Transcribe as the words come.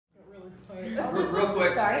Real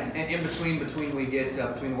quick, Sorry. in between we get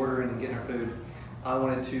between ordering and getting our food, I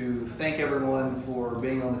wanted to thank everyone for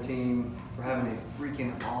being on the team, for having a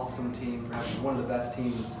freaking awesome team, for having one of the best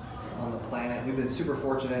teams on the planet. We've been super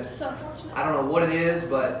fortunate. So fortunate. I don't know what it is,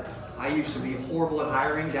 but I used to be horrible at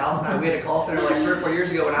hiring. Dallas and I, we had a call center like 3 or 4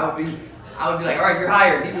 years ago, and I would be like, all right, you're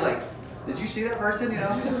hired. He'd be like, did you see that person? You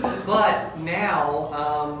know. But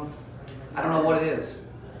now, I don't know what it is.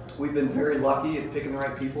 We've been very lucky at picking the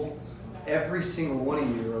right people. Every single one of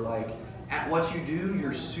you are like, at what you do,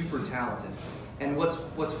 you're super talented. And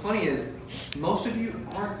what's funny is most of you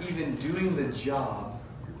aren't even doing the job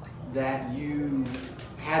that you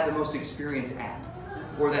had the most experience at,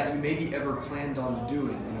 or that you maybe ever planned on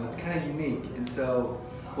doing. You know, it's kind of unique. And so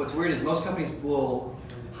what's weird is most companies will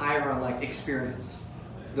hire on like experience.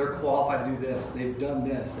 They're qualified to do this. They've done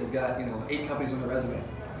this. They've got 8 companies on their resume.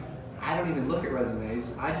 I don't even look at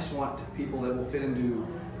resumes. I just want people that will fit into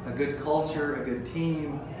a good culture, a good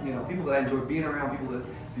team, people that I enjoy being around, people that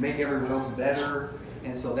make everyone else better.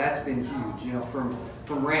 And so that's been huge. From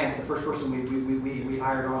Rance, the first person we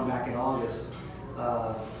hired on back in August.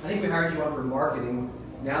 I think we hired you on for marketing.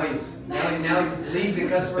 Now he's leads in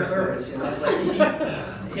customer service. It's like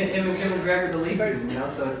him and Greg are the lead team.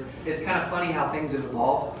 So it's kind of funny how things have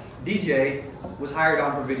evolved. DJ was hired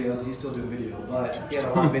on for videos, and he's still doing video, but he had a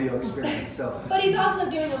lot of video experience. So. But he's also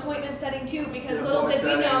doing appointment setting too, because little did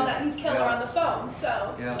we know that he's killer on the phone.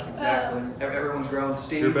 So. Yeah, exactly. Everyone's grown.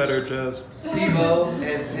 Steve. You're better, Jez.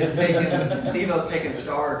 Steve-O's taken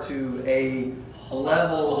Star to a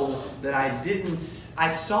level that I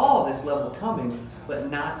saw this level coming,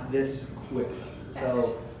 but not this quick.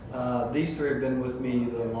 So these 3 have been with me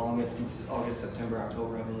the longest since August, September,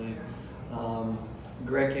 October, I believe.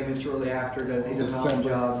 Greg came in shortly after. He does an awesome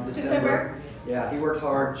job. December. Yeah, he works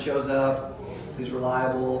hard, shows up, he's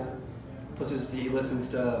reliable, he listens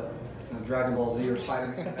to Dragon Ball Z or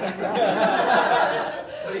Spider-Man.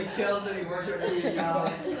 But he kills it, he works hard to do his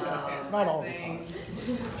job. Not all the time.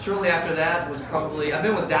 Shortly after that was probably, I've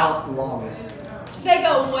been with Dallas the longest. They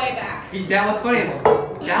go way back. What's funny is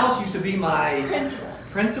Dallas used to be my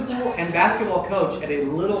principal and basketball coach at a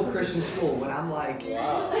little Christian school when I'm like,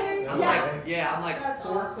 I'm like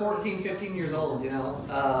 14, 15 years old,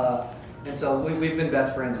 and so we've been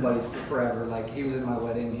best friends, buddies, forever. Like, he was in my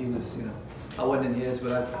wedding, he was, I wasn't in his,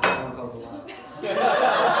 but I don't know if I was allowed.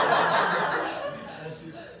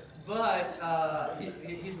 But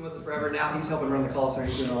he's been with us forever. Now he's helping run the call center.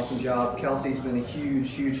 He's doing an awesome job. Kelsey's been a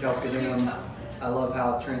huge help to him. I love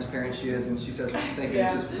how transparent she is, and she says what she's thinking,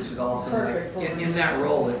 which is awesome. Perfect. Like, in that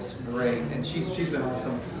role, it's great, and she's been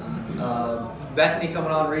awesome. Bethany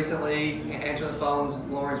coming on recently, answering the phones.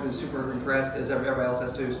 Lauren's been super impressed, as everybody else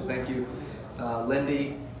has too. So thank you,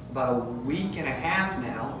 Lindy. About a week and a half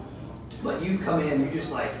now, but you've come in. You just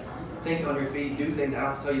like think on your feet, do things. I don't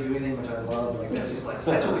have to tell you to do anything, which I love. Like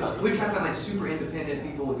that's what we try to find, like super independent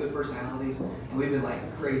people with good personalities, and we've been like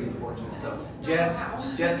crazy fortunate. So Jess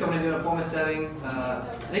coming in doing an appointment setting. I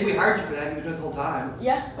think we hired you for that. You've been doing it the whole time.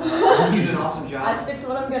 Yeah. You did an awesome job. I stick to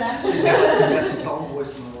what I'm good at. She's got the best phone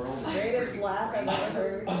voice in the world. Greatest laugh I've ever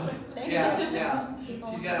heard. Thank you. Yeah. She's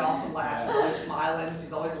got an awesome laugh. She's always smiling.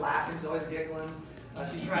 She's always laughing. She's always giggling.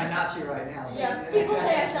 She's trying not to right now. Yeah, people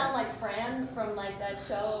say I sound like Fran from like that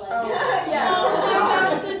show. Like, oh my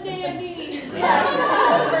gosh, the nanny.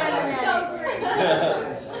 Yeah, Fran so great.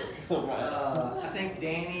 I think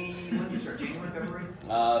Danny, when did you start? January, February?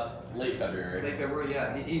 Late February. Late February,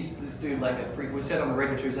 yeah. He's this dude like a freak. We said on the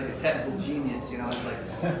radio show, he's like a technical genius. It's like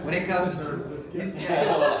when it comes to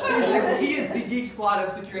he is the Geek Squad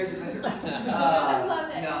of Secure Agent Mentor. I love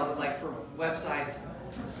it. No, but like for websites,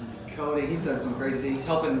 coding, he's done some crazy things. He's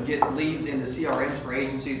helping get leads into CRMs for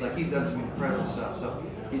agencies. Like, he's done some incredible stuff. So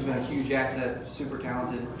he's been a huge asset, super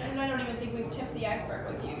talented. And I don't even think we've tipped the iceberg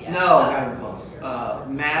with you yet. No, not even close.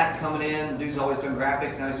 Matt coming in, dude's always done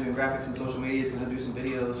graphics. Now he's doing graphics and social media. He's going to do some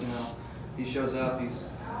videos. He shows up. He's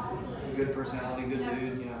a good personality, good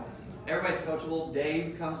dude. Everybody's coachable.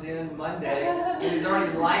 Dave comes in Monday, and he's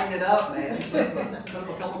already lighting it up, man. He put up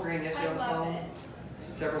a couple grand yesterday on the phone.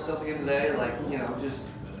 Several sales again today. Like, just.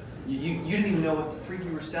 You didn't even know what the freak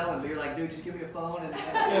you were selling, but you're like, dude, just give me a phone and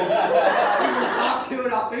talk to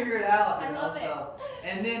it. I'll figure it out. I love it.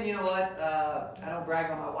 And then you know what? I don't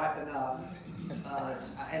brag on my wife enough,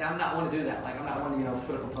 and I'm not one to do that. Like I'm not one to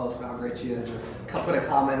put up a post about how great she is or put a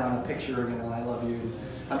comment on a picture. I love you.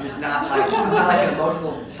 I'm just not like an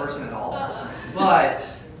emotional person at all. But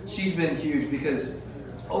she's been huge because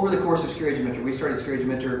over the course of Secure Agent Mentor, we started Secure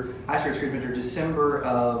Agent Mentor. I started Secure Agent Mentor December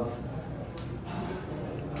of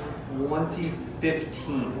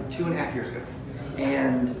 2015, 2.5 years ago.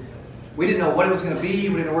 And we didn't know what it was going to be.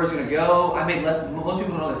 We didn't know where it was going to go. I made less. Most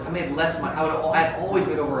people know this. I made less money. I'd always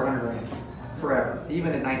made over 100 grand forever,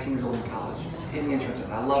 even at 19 years old in college in the insurance.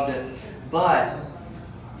 I loved it, but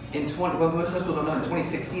in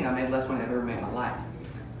 2016, I made less money than I've ever made in my life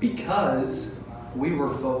because we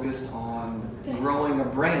were focused on growing a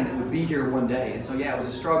brand that would be here one day. And so yeah, it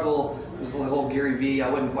was a struggle. It was the whole Gary V. I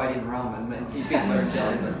wasn't quite eating ramen, and he peanut butter and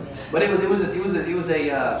jelly, but it was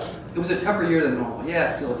a tougher year than normal.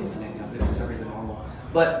 Yeah, still a decent income, but it was a tougher year than normal.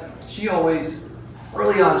 But she always,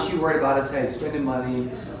 early on, she worried about us, hey, spending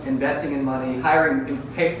money, investing in money, hiring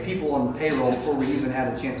people on payroll before we even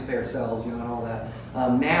had a chance to pay ourselves, you know, and all that.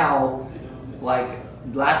 Now, like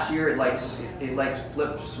last year, it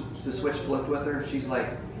flipped. The switch flipped with her. She's like,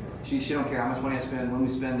 she don't care how much money I spend, when we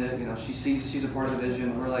spend it. You know, she sees she's a part of the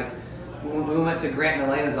vision. We're like, when we went to Grant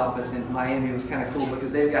and Elena's office in Miami, it was kind of cool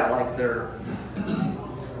because they've got like their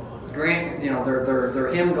Grant, you know, their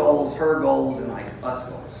him goals, her goals, and like us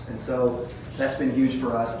goals. And so that's been huge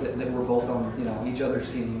for us that we're both on, you know, each other's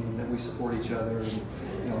team, that we support each other, and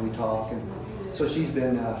you know, we talk. And so she's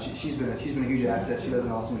been a huge asset. She does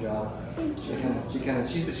an awesome job.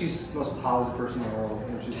 She's the most positive person in the world.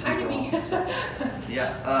 You know, she's awesome.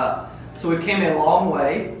 Yeah. So we've came a long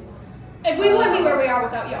way. And we wouldn't be where we are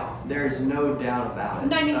without y'all. There's no doubt about it.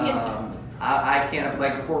 Not even handsome. I can't,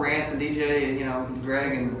 like before Rance and DJ and, you know,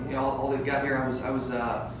 Greg and, you know, all that got here, I was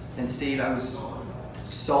and Steve, I was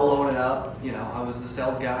soloing it up. You know, I was the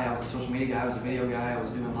sales guy, I was the social media guy, I was the video guy, I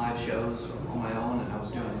was doing live shows on my own, and I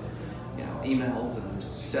was doing, you know, emails and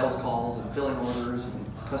sales calls and filling orders and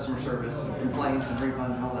customer service and complaints and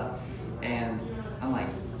refunds and all that. And I'm like,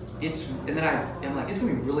 I'm like, it's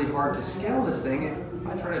gonna be really hard to scale this thing if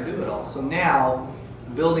I try to do it all. So now,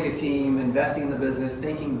 building a team, investing in the business,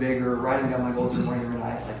 thinking bigger, writing down my goals in the morning every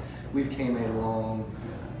night, like we've came a long,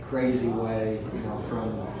 crazy way, you know,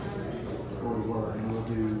 from where we were, and we'll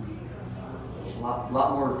do a lot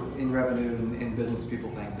more in revenue and in business than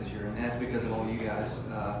people think this year, and that's because of all you guys.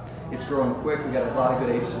 It's growing quick. We got a lot of good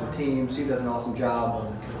agents on the team. Steve does an awesome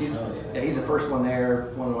job. He's the first one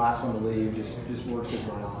there, one of the last one to leave. Just works his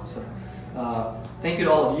butt off. So thank you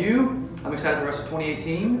to all of you. I'm excited for the rest of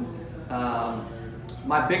 2018.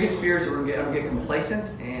 My biggest fear is that I'm gonna get complacent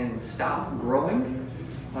and stop growing,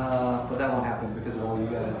 but that won't happen because of all you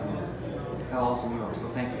guys and how awesome you are. So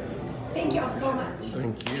thank you. Thank y'all so much.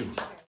 Thank you.